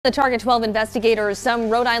The Target 12 investigators, some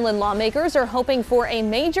Rhode Island lawmakers are hoping for a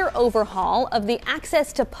major overhaul of the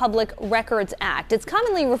Access to Public Records Act. It's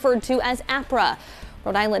commonly referred to as APRA.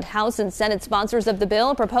 Rhode Island House and Senate sponsors of the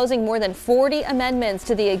bill proposing more than 40 amendments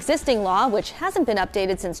to the existing law, which hasn't been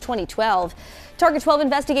updated since 2012. Target 12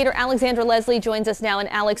 investigator Alexandra Leslie joins us now. And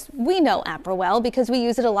Alex, we know APRA well because we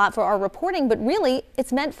use it a lot for our reporting, but really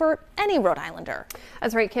it's meant for any Rhode Islander.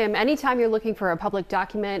 That's right, Kim. Anytime you're looking for a public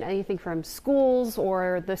document, anything from schools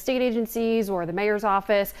or the state agencies or the mayor's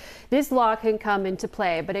office, this law can come into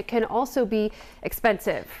play, but it can also be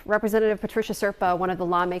expensive. Representative Patricia Serpa, one of the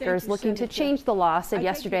lawmakers looking to change the law, said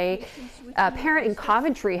yesterday a parent in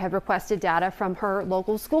Coventry had requested data from her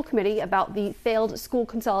local school committee about the failed school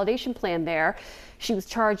consolidation plan there. She was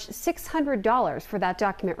charged $600 for that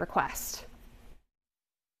document request.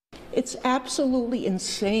 It's absolutely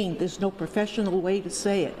insane. There's no professional way to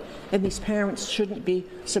say it, and these parents shouldn't be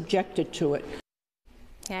subjected to it.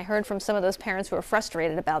 Yeah, I heard from some of those parents who are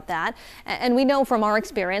frustrated about that. And we know from our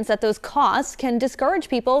experience that those costs can discourage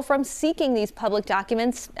people from seeking these public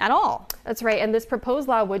documents at all. That's right. And this proposed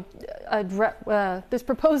law would this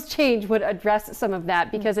proposed change would address some of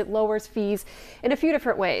that because it lowers fees in a few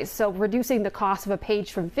different ways. So reducing the cost of a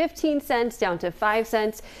page from 15 cents down to 5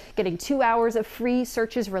 cents, getting 2 hours of free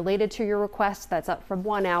searches related to your request. That's up from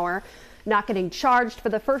 1 hour. Not getting charged for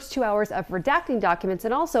the first 2 hours of redacting documents,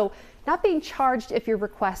 and also not being charged if your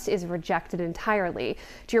request is rejected entirely.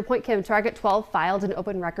 To your point, Kim, Target 12 filed an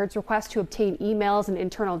open records request to obtain emails and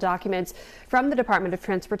internal documents from the Department of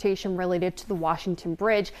Transportation related to the Washington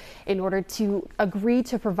Bridge. In order to agree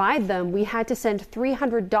to provide them, we had to send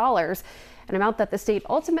 $300, an amount that the state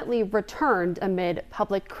ultimately returned amid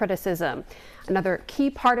public criticism. Another key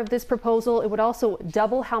part of this proposal, it would also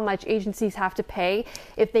double how much agencies have to pay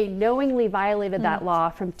if they knowingly violated that law,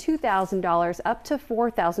 from $2,000 up to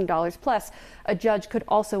 $4,000. Plus, a judge could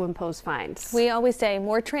also impose fines. We always say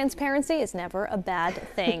more transparency is never a bad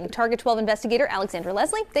thing. Target 12 investigator Alexandra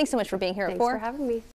Leslie, thanks so much for being here at 4. Thanks for having me.